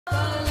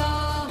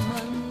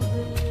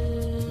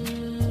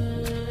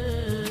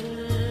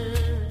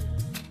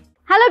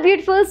Hello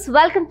beautifuls,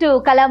 welcome to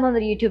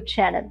Kalamandir YouTube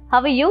channel.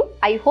 How are you?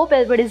 I hope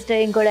everybody is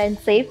doing good and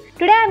safe.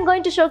 Today I am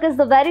going to showcase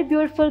the very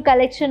beautiful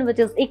collection which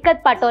is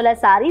Ikkat Patola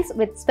Sarees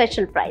with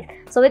special price.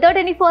 So without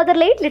any further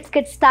late, let's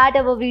get started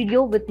our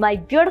video with my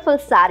beautiful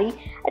saree.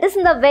 It is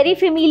in the very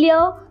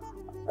familiar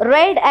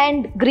red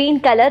and green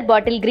color,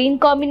 bottle green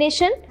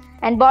combination,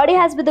 and body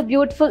has with a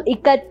beautiful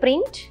Ikkat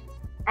print.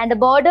 And the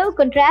border,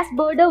 contrast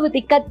border with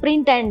Ikkat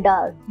print and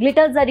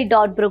glitter zari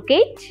dot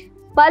brocade.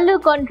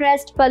 Pallu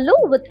contrast pallu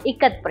with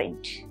Ikkat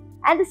print.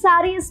 And the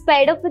saree is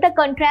paired up with a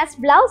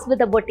contrast blouse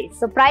with a booty.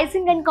 So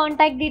pricing and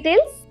contact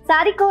details.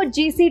 Saree code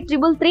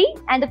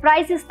GC333 and the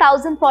price is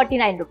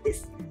 1049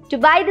 rupees. To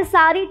buy the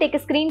saree, take a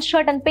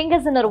screenshot and ping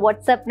us in our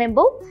WhatsApp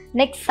number.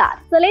 Next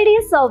saree. So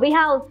ladies, we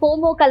have 4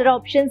 more color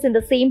options in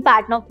the same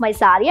pattern of my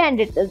saree, and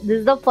this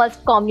is the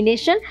first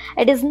combination.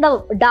 It is in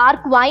the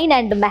dark wine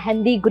and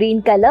mehendi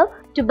green color.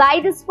 To buy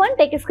this one,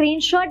 take a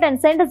screenshot and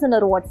send us in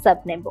our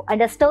WhatsApp number. And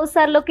the stores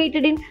are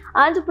located in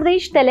Andhra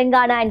Pradesh,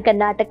 Telangana and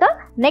Karnataka.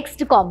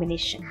 Next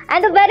combination.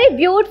 And a very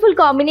beautiful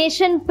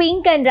combination,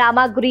 pink and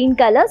rama green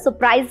color. So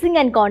pricing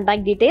and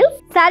contact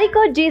details. Saree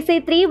code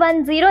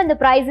GC310 and the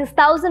price is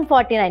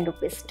 1049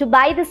 rupees. To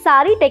buy the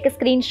saree, take a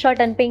screenshot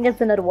and ping us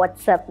in our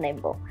WhatsApp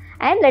number.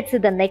 And let's see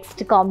the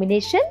next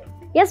combination.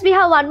 Yes, we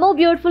have one more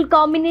beautiful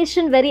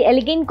combination, very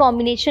elegant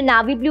combination,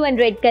 navy blue and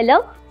red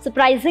color. So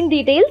pricing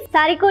details,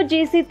 saree code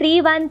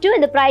GC312 and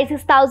the price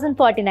is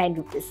 1049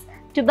 rupees.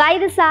 To buy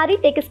the saree,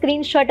 take a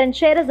screenshot and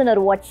share us on our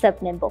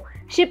WhatsApp number.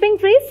 Shipping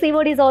free,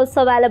 COD is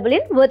also available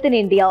within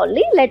India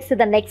only. Let's see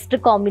the next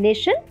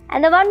combination.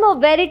 And the one more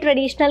very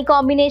traditional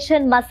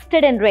combination,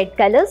 mustard and red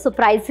color. So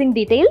pricing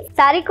details,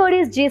 saree code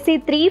is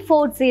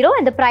GC340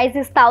 and the price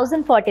is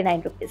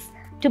 1049 rupees.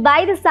 To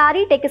buy the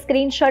saree, take a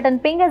screenshot and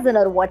ping us in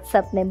our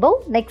WhatsApp number.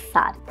 Next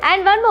saree.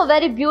 And one more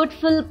very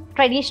beautiful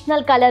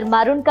traditional color,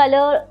 maroon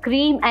color,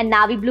 cream and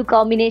navy blue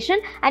combination,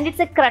 and it's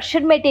a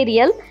crushed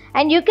material.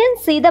 And you can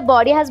see the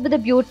body has with a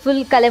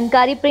beautiful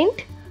kalamkari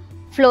print,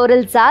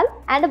 floral zal,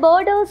 and the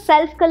border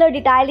self color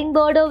detailing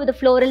border with a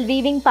floral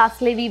weaving,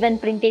 paisley weave and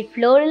printed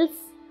florals.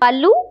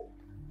 Pallu,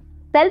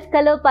 self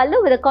color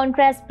pallu with a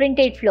contrast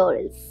printed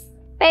florals.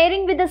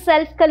 Pairing with the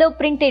self color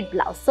printed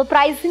blouse. So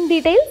pricing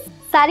details.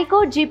 Saree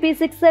code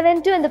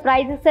GP672 and the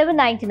price is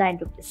 799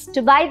 rupees.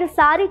 To buy the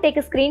saree, take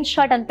a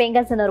screenshot and ping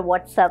us in our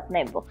WhatsApp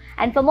number.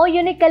 And for more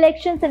unique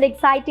collections and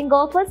exciting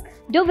offers,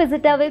 do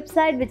visit our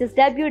website which is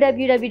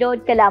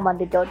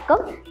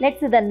www.kalamandir.com. Let's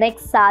see the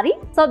next saree.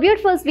 So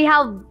beautifuls, we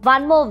have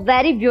one more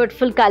very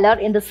beautiful color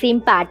in the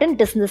same pattern.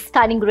 This is a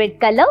stunning red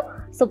color.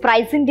 So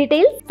pricing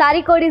details,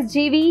 saree code is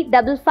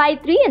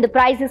GV553 and the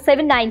price is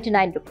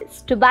 799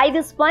 rupees. To buy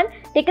this one,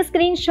 take a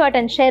screenshot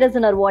and share us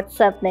on our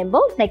WhatsApp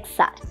number. Next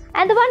saree.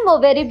 And the one more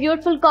very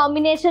beautiful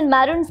combination,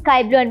 maroon,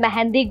 sky blue and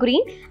mehendi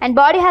green, and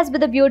body has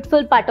with a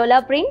beautiful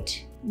patola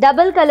print.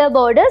 Double color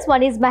borders,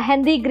 one is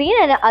mehendi green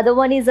and the other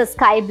one is a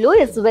sky blue,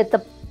 is with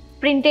a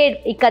printed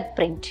Ikkat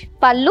print.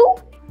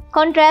 Pallu,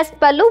 contrast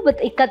pallu with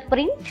Ikkat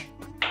print.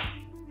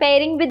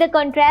 Pairing with the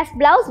contrast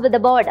blouse with the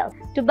border.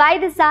 To buy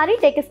the saree,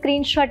 take a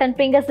screenshot and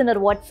ping us in our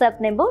WhatsApp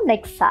number.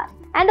 Next saree.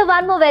 And the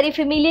one more very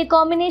familiar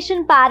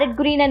combination, parrot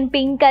green and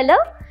pink color.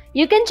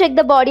 You can check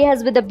the body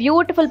has with a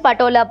beautiful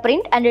patola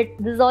print, and this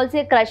is also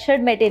a crushed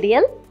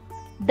material.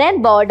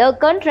 Then border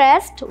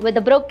contrast with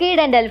the brocade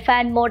and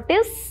elephant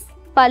motifs.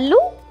 Pallu,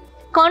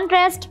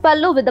 contrast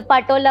pallu with the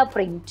patola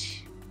print.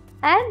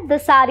 And the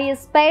saree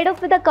is paired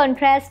up with a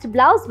contrast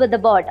blouse with the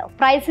border.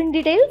 Pricing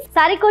details,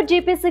 saree code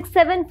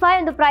GP675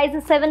 and the price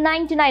is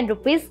 799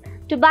 rupees.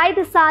 To buy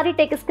the saree,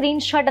 take a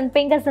screenshot and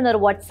ping us in our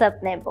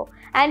WhatsApp number.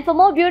 And for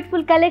more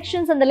beautiful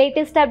collections and the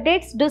latest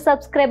updates, do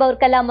subscribe our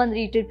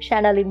Kalamandir YouTube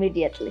channel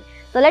immediately.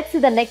 So let's see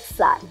the next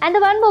saree. And the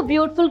one more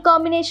beautiful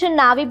combination,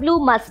 navy blue,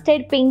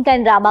 mustard, pink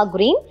and rama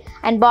green.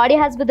 And body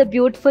has with a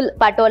beautiful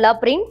patola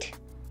print.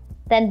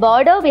 Then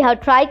border, we have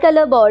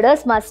tricolor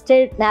borders,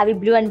 mustard, navy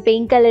blue and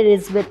pink color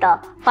is with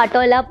a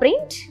patola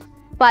print.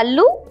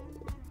 Pallu,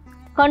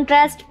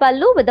 contrast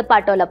pallu with the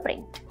patola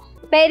print.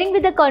 Pairing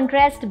with the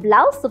contrast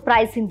blouse, so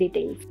pricing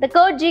details. The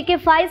code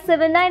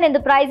GK579 and the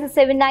price is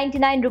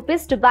 799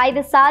 rupees. To buy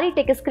the saree,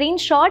 take a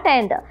screenshot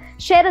and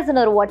share us in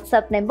our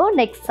WhatsApp number.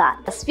 Next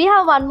saree. Yes, we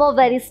have one more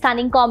very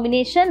stunning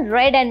combination,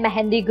 red and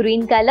mehendi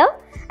green color,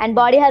 and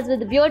body has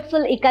with the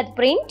beautiful Ikkat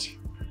print.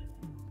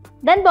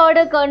 Then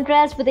border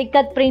contrast with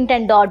Ikkat print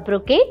and dot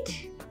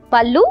brocade.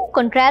 Pallu,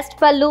 contrast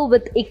pallu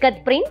with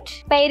Ikkat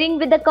print. Pairing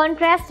with the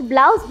contrast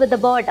blouse with the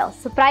border.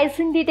 So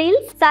pricing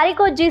details. Saree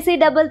code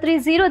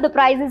GC330, the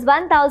price is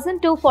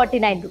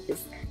 1249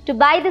 rupees. To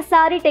buy the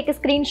saree, take a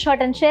screenshot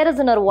and share us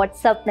on our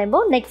WhatsApp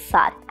number. Next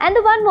saree. And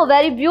the one more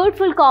very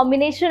beautiful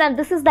combination, and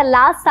this is the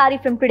last saree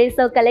from today's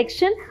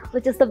collection,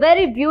 which is the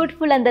very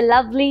beautiful and the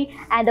lovely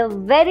and a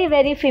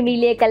very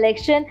familiar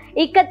collection,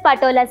 Ikkat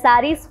Patola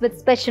Sarees with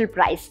special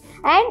price.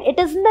 And it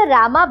is in the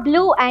rama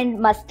blue and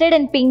mustard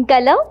and pink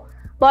color.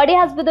 Body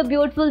has with a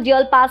beautiful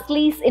dual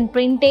paisleys in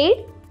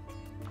printed.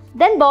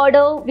 Then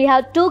border, we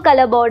have 2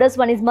 color borders,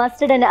 one is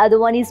mustard and the other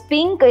one is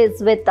pink,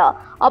 is with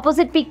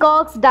opposite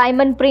peacocks,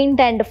 diamond print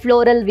and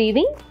floral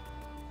weaving.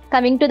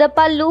 Coming to the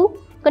pallu,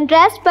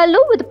 Contrast pallu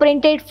with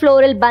printed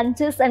floral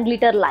bunches and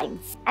glitter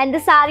lines. And the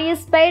saree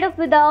is paired up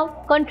with a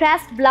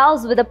contrast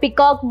blouse with a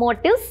peacock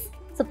motifs.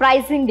 So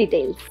pricing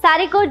details.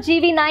 Saree code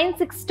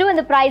GV962 and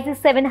the price is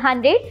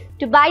 700.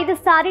 To buy the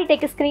saree,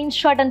 take a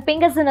screenshot and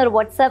ping us in our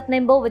WhatsApp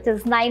number, which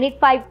is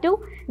 9852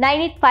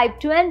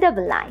 9852 and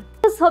 99.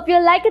 Just hope you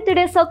like it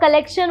today's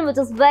collection, which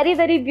is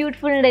very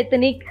beautiful and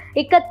ethnic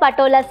Ikkat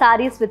Patola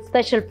Sarees with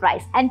special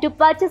price. And to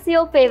purchase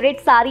your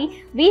favorite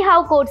saree, we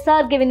have codes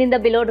are given in the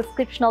below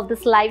description of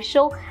this live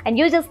show, and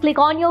you just click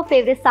on your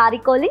favorite saree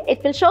calling.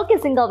 It will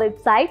showcasing our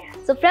website,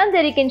 so from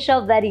there you can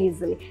shop very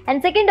easily.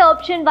 And second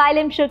option, while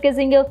I'm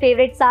showcasing your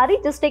favorite saree,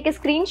 just take a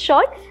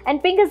screenshot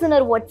and ping us in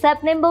our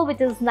WhatsApp number, which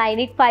is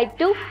 9852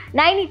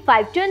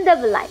 9852 and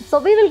 99. So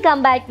we will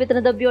come back with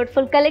another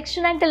beautiful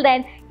collection. Until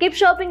then, keep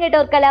shopping at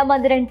our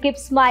Kalamandir and keep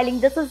smiling.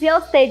 This is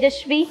your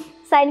Tejashvi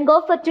signing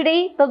off for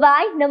today. Bye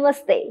bye.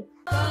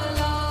 Namaste.